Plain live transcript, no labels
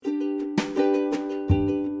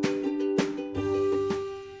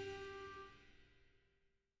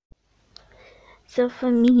So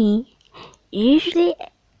for me, usually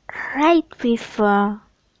right before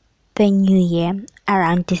the new year,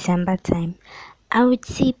 around December time, I would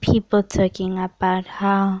see people talking about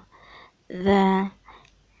how the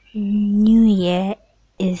new year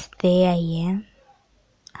is their year,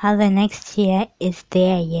 how the next year is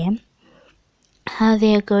their year, how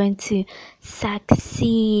they're going to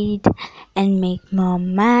succeed and make more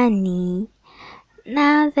money.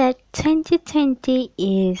 Now that 2020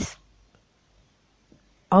 is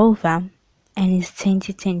over and it's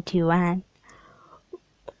 2021,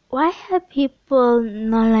 why are people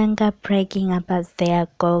no longer bragging about their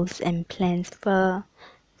goals and plans for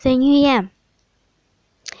the new year?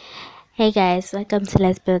 Hey guys, welcome to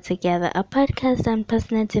Let's Build Together, a podcast on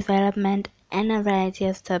personal development and a variety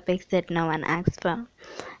of topics that no one asked for.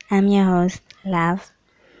 I'm your host, Love,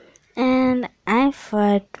 and I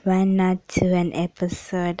thought why not do an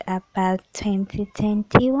episode about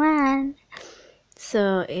 2021?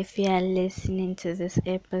 So if you are listening to this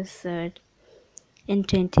episode in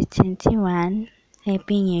 2021,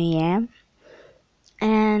 Happy New Year,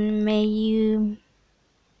 and may you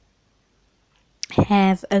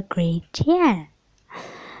have a great year.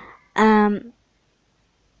 I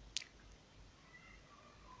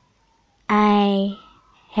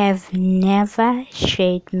have never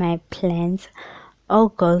shared my plans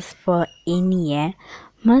or goals for any year,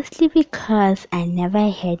 mostly because I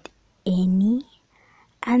never had any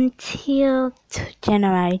until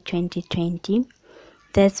January 2020.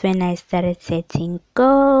 That's when I started setting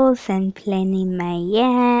goals and planning my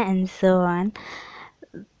year and so on.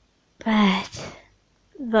 But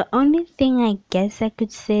the only thing I guess I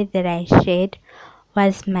could say that I shared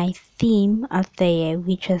was my theme of the year,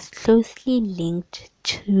 which was closely linked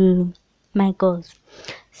to my goals.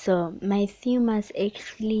 So my theme was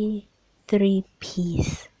actually 3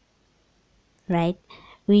 P's, right?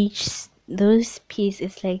 Which those P's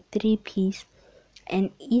is like 3 P's,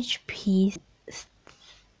 and each piece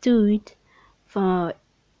stood for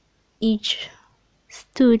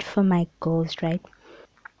stood for my goals, right?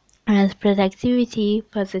 As productivity,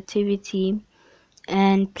 positivity,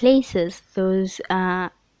 and places. Those were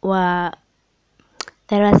that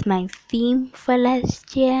was my theme for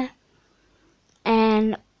last year,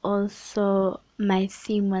 and also my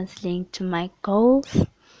theme was linked to my goals.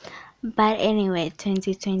 But anyway,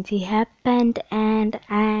 2020 happened and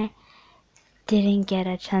I didn't get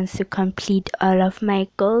a chance to complete all of my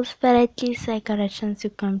goals, but at least I got a chance to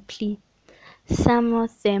complete some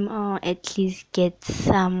of them, or at least get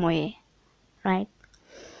somewhere, right?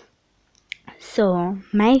 So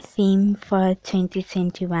my theme for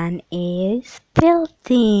 2021 is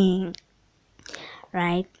building,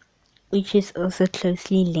 right? Which is also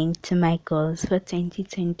closely linked to my goals for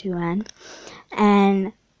 2021.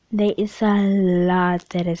 And there is a lot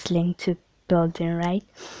that is linked to building, right?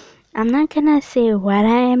 I'm not gonna say what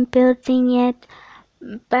I am building yet,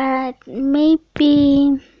 but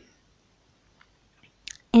maybe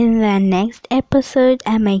in the next episode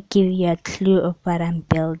I might give you a clue of what I'm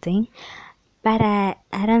building. But I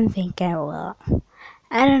don't think I will.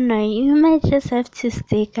 I don't know, you might just have to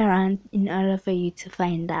stick around in order for you to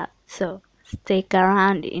find out. So stick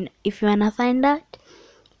around if you wanna find out,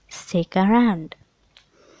 stick around.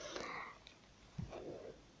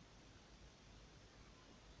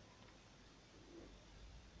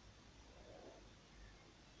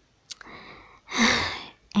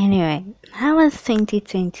 Anyway, how was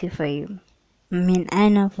 2020 for you? I mean, I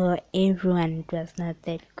know for everyone it was not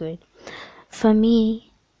that good. For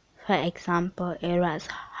me, for example, it was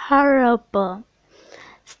horrible.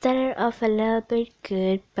 Started off a little bit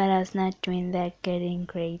good, but I was not doing that good in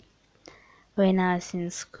grade when I was in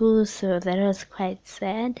school, so that was quite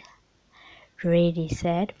sad, really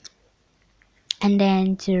sad. And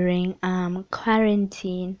then during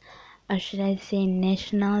quarantine, or should I say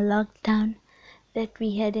national lockdown, that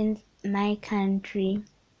we had in my country,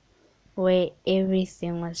 where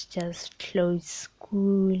everything was just closed,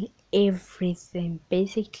 school, everything,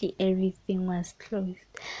 basically everything was closed.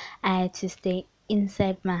 I had to stay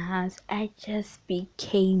inside my house. I just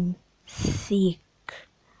became sick.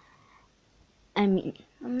 I mean,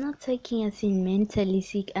 I'm not talking as in mentally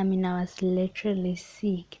sick. I mean, I was literally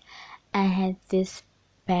sick. I had this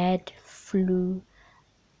bad flu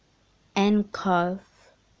and cough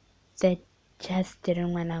that just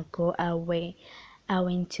didn't want to go away. I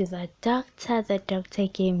went to the doctor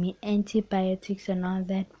gave me antibiotics and all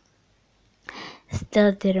that.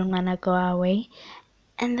 Still didn't want to go away.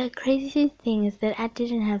 And the crazy thing is that I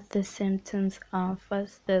didn't have the symptoms of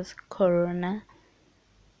this corona.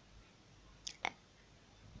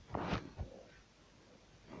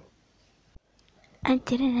 I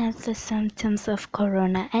didn't have the symptoms of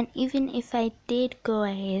corona, and even if I did go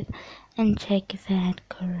ahead and check if I had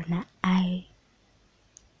corona, I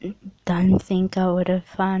don't think I would have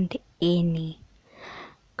found any,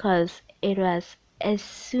 because it was as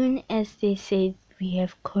soon as they said we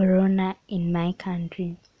have corona in my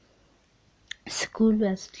country, school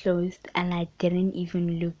was closed and I didn't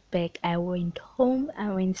even look back. I went home,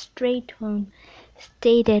 I went straight home,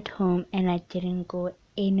 stayed at home, and I didn't go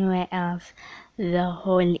anywhere else the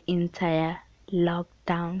whole entire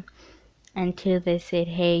lockdown until they said,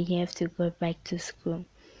 hey, you have to go back to school.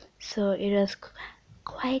 So it was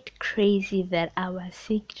quite crazy that I was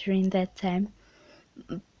sick during that time,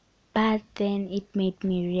 but then it made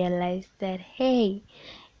me realize that, hey,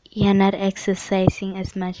 you're not exercising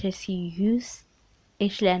as much as you used.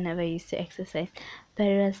 Actually, I never used to exercise, but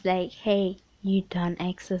it was like, hey, you don't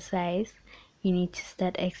exercise, you need to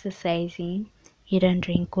start exercising. You don't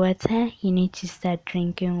drink water, you need to start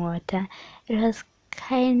drinking water. It was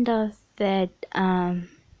kind of that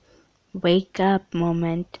wake up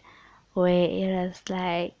moment where it was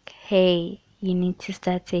like, hey, you need to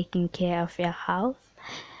start taking care of your health.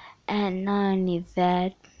 And not only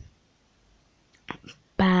that,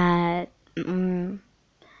 but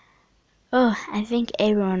I think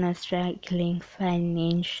everyone was struggling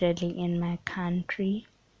financially in my country.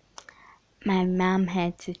 My mom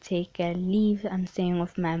had to take a leave. I'm staying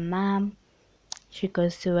with my mom. She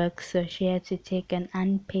goes to work, so she had to take an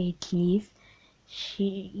unpaid leave.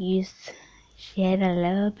 She had a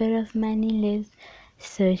little bit of money left,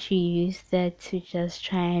 so she used that to just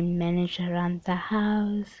try and manage around the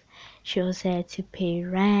house. She also had to pay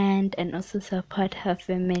rent and also support her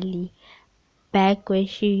family back where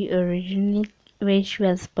she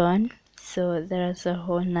was born. So there was a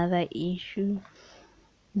whole nother issue.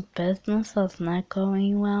 Business was not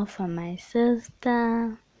going well for my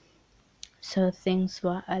sister, so things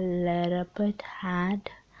were a little bit hard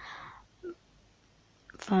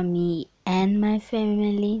for me and my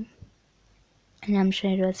family, and I'm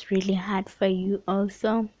sure it was really hard for you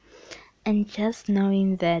also. And just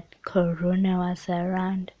knowing that corona was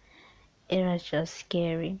around, it was just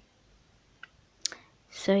scary.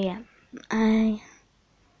 So yeah, I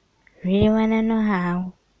really want to know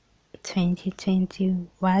how 2020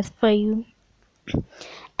 was for you,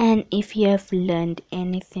 and if you have learned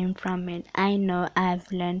anything from it. I know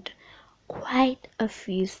I've learned quite a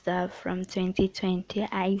few stuff from 2020.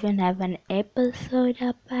 I even have an episode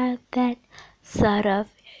about that. Sort of.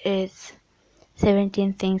 It's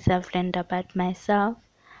 17 things I've learned about myself.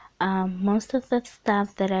 Most of the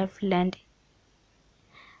stuff that I've learned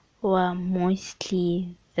were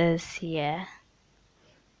mostly this year,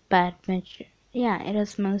 but yeah, it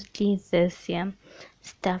was mostly this year.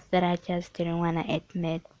 Stuff that I just didn't want to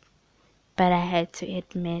admit, but I had to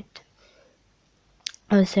admit.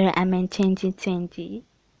 Oh, sorry, I meant 2020.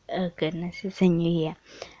 Oh, goodness, it's a new year.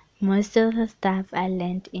 Most of the stuff I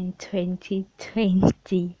learned in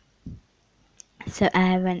 2020. So I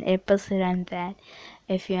have an episode on that.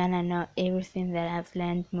 If you want to know everything that I've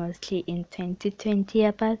learned mostly in 2020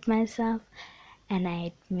 about myself, and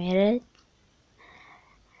I admit it,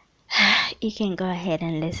 you can go ahead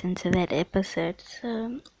and listen to that episode.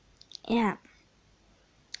 So, yeah.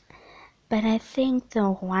 But I think the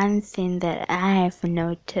one thing that I have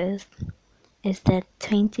noticed is that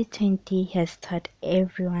 2020 has taught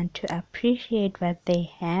everyone to appreciate what they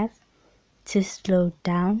have, to slow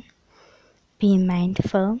down, be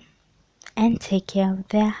mindful, and take care of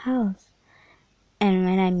their health. And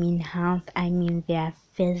when I mean health, I mean their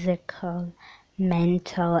physical,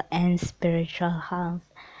 mental, and spiritual health.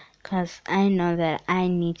 Because I know that I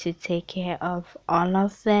need to take care of all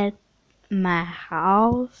of that, my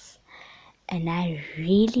health, and I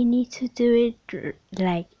really need to do it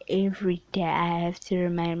like every day. I have to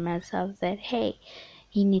remind myself that, hey,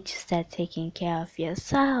 you need to start taking care of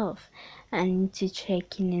yourself. I need to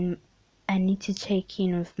check in. I need to check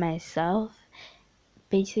in with myself,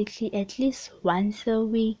 basically at least once a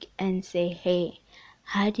week, and say, hey,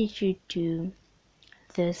 how did you do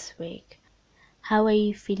this week? How are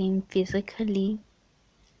you feeling physically?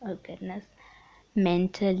 Oh goodness,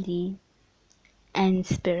 mentally and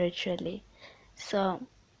spiritually. So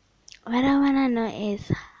what I wanna know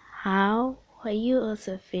is, how are you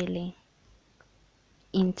also feeling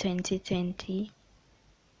in 2020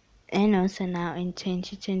 and also now in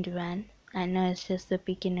 2021? I know it's just the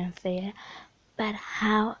beginning of the year, but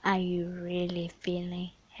how are you really feeling?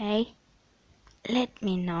 Hey, let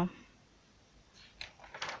me know.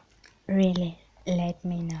 Really, let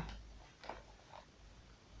me know.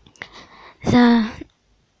 So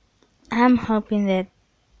I'm hoping that,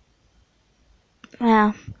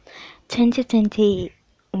 well,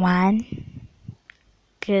 2021,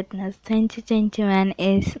 goodness, 2021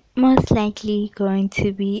 is most likely going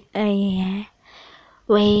to be a year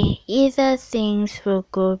where either things will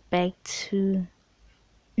go back to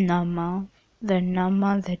normal, the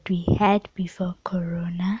normal that we had before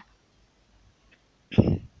Corona,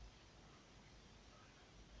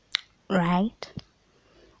 right?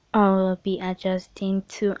 Or we'll be adjusting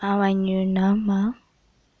to our new normal.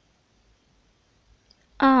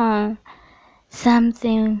 Or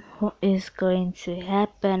something is going to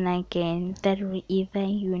happen again that will either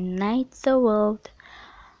unite the world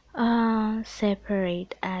or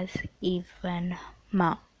separate us even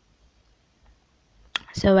more.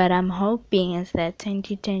 So what I'm hoping is that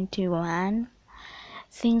 2021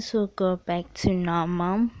 things will go back to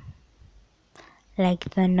normal,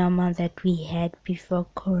 like the normal that we had before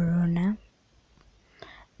Corona.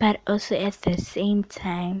 But also at the same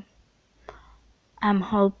time, I'm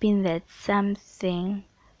hoping that something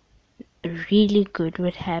really good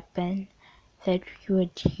would happen that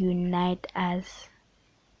would unite us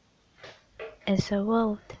as a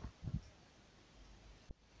world.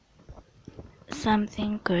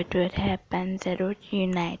 Something good would happen that would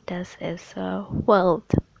unite us as a world.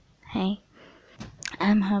 Hey,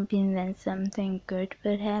 I'm hoping that something good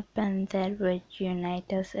would happen that would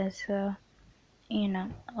unite us as a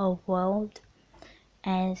world,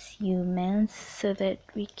 as humans, so that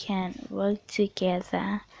we can work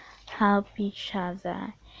together, help each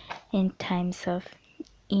other in times of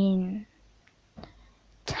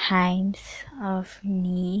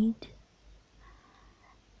need,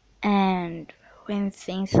 and when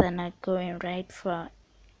things are not going right for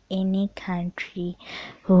any country,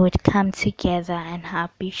 we would come together and help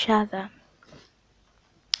each other,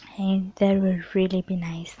 and that would really be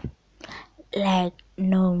nice. Like,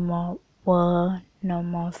 no more war, no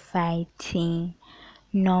more fighting,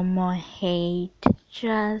 no more hate,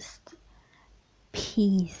 just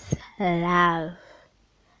peace, love.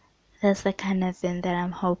 That's the kind of thing that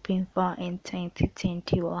I'm hoping for in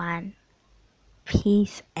 2021.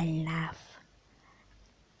 Peace and love.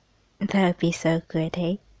 That would be so good,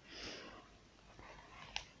 eh?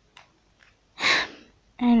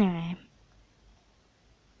 Anyway.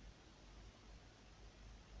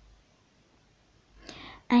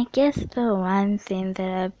 I guess the one thing that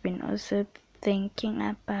I've been also thinking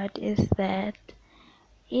about is that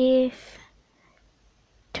if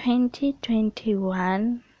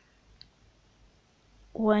 2021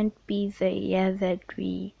 won't be the year that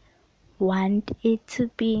we want it to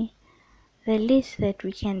be, the least that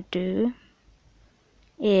we can do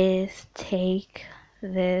is take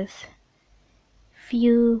this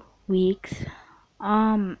few weeks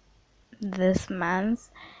this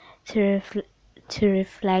month to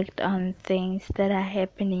reflect on things that are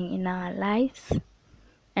happening in our lives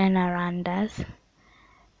and around us,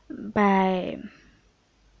 by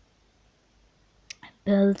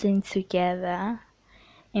building together,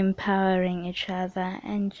 empowering each other,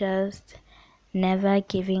 and just never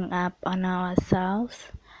giving up on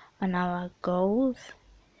ourselves, on our goals,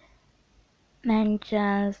 and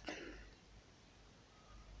just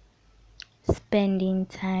spending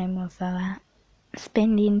time with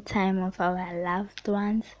our loved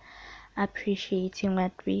ones, appreciating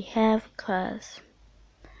what we have, cause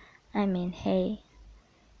hey,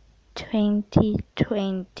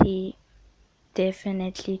 2020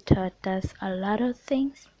 definitely taught us a lot of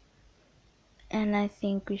things, and I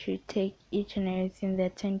think we should take each and everything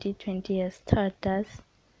that 2020 has taught us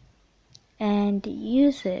and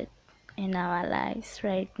use it in our lives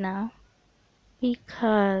right now,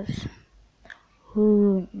 because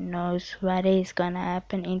who knows what is gonna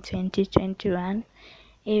happen in 2021.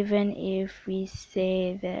 Even if we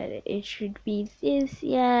say that it should be this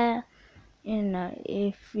year, even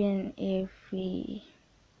if we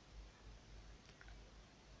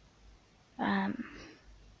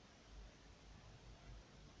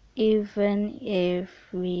even if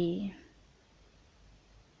we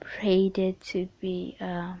prayed it to be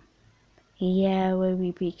a year where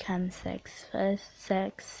we become successful,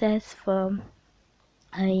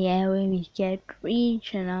 a year where we get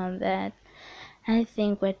rich and all that, I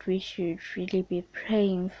think what we should really be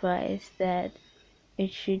praying for is that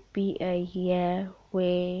it should be a year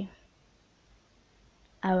where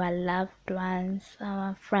our loved ones,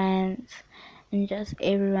 our friends, and just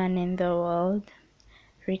everyone in the world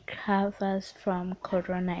recovers from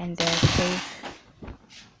Corona and they're safe.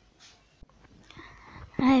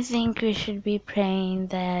 I think we should be praying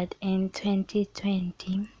that in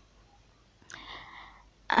 2020,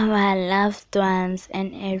 our loved ones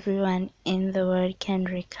and everyone in the world can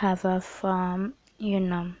recover from,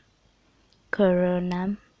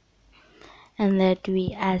 Corona, and that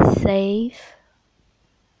we are safe,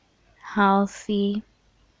 healthy,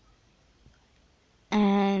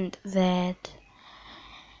 and that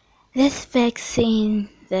this vaccine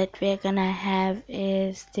that we're gonna have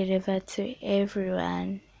is delivered to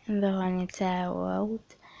everyone in the whole entire world,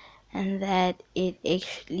 and that it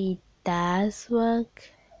actually does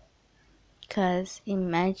work. Because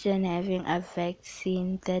imagine having a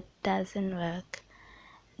vaccine that doesn't work.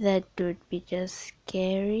 That would be just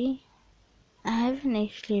scary. I haven't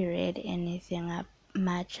actually read anything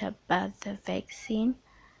much about the vaccine,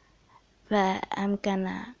 but I'm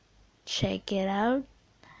gonna check it out.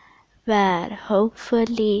 But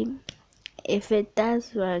hopefully, if it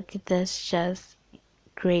does work, that's just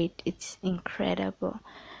great. It's incredible.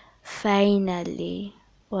 Finally,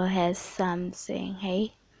 we'll have something,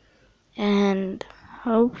 hey? And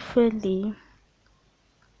hopefully,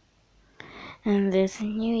 in this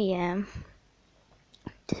new year,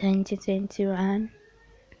 2021,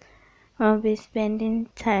 we'll be spending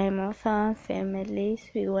time with our families.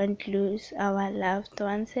 We won't lose our loved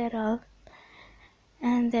ones at all.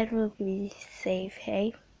 And that will be safe,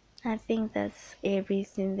 hey? I think that's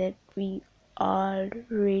everything that we all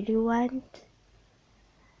really want.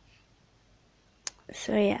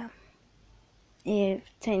 So yeah, if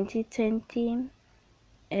 2020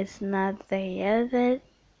 is not the year that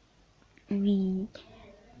we,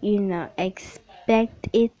 expect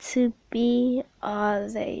it to be, or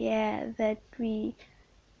the year that we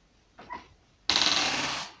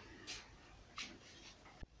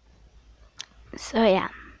so yeah,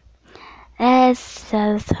 let's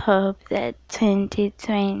just hope that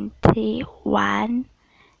 2021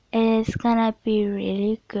 is gonna be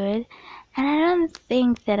really good. And I don't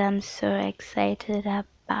think that I'm so excited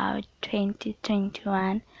about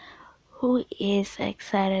 2021. Who is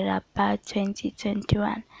excited about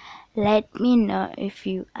 2021? Let me know if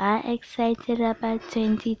you are excited about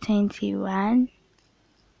 2021.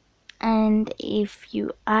 And if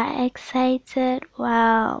you are excited,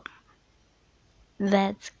 well,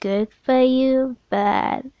 that's good for you,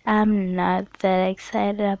 but I'm not that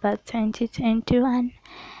excited about 2021.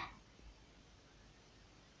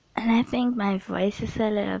 And I think my voice is a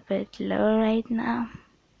little bit low right now.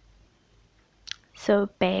 So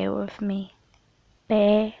bear with me.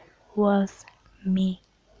 Bear with me.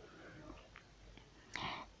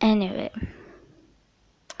 Anyway,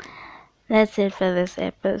 that's it for this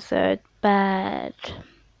episode. But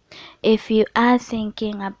if you are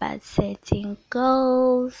thinking about setting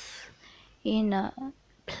goals,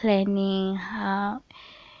 planning how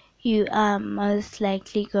you are most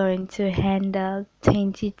likely going to handle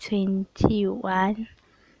 2021,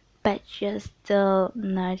 but you're still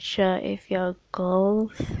not sure if your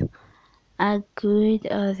goals are good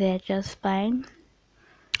or they're just fine,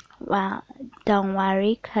 well, don't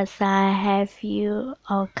worry, cause I have you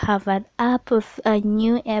all covered up with a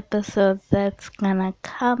new episode that's gonna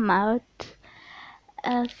come out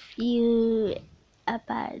a few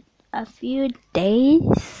about a few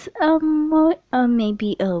days or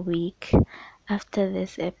maybe a week after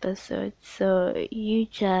this episode. So you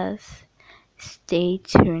just stay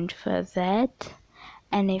tuned for that.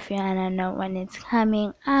 And if you wanna know when it's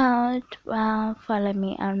coming out, well, follow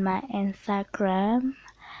me on my Instagram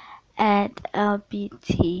at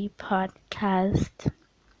LBT Podcast.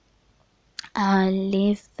 I'll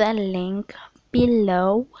leave the link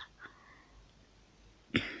below.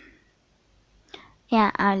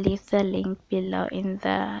 Yeah, I'll leave the link below in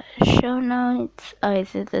the show notes, or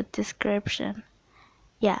is it the description?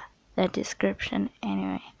 Yeah, the description.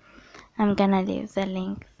 Anyway, I'm gonna leave the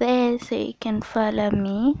link there so you can follow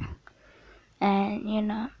me,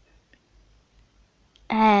 and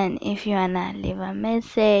and if you wanna leave a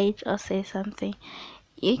message or say something,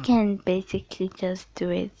 you can basically just do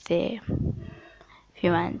it there if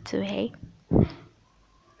you want to, hey?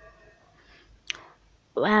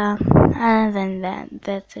 Well, other than that,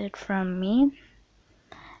 that's it from me.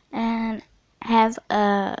 And have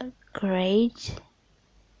a great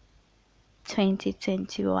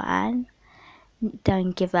 2021.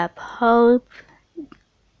 Don't give up hope.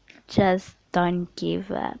 Just don't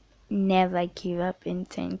give up. Never give up in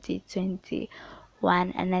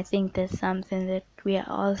 2021. And I think that's something that we are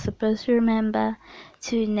all supposed to remember,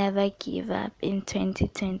 to never give up in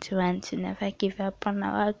 2021, to never give up on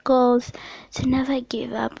our goals, to never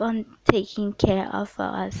give up on taking care of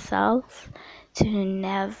ourselves, to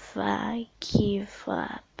never give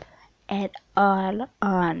up at all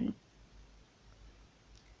on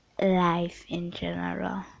life in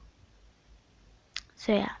general.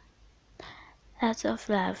 So yeah, lots of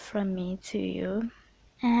love from me to you,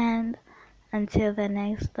 and until the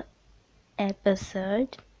next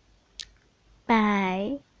episode,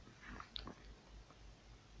 Bye.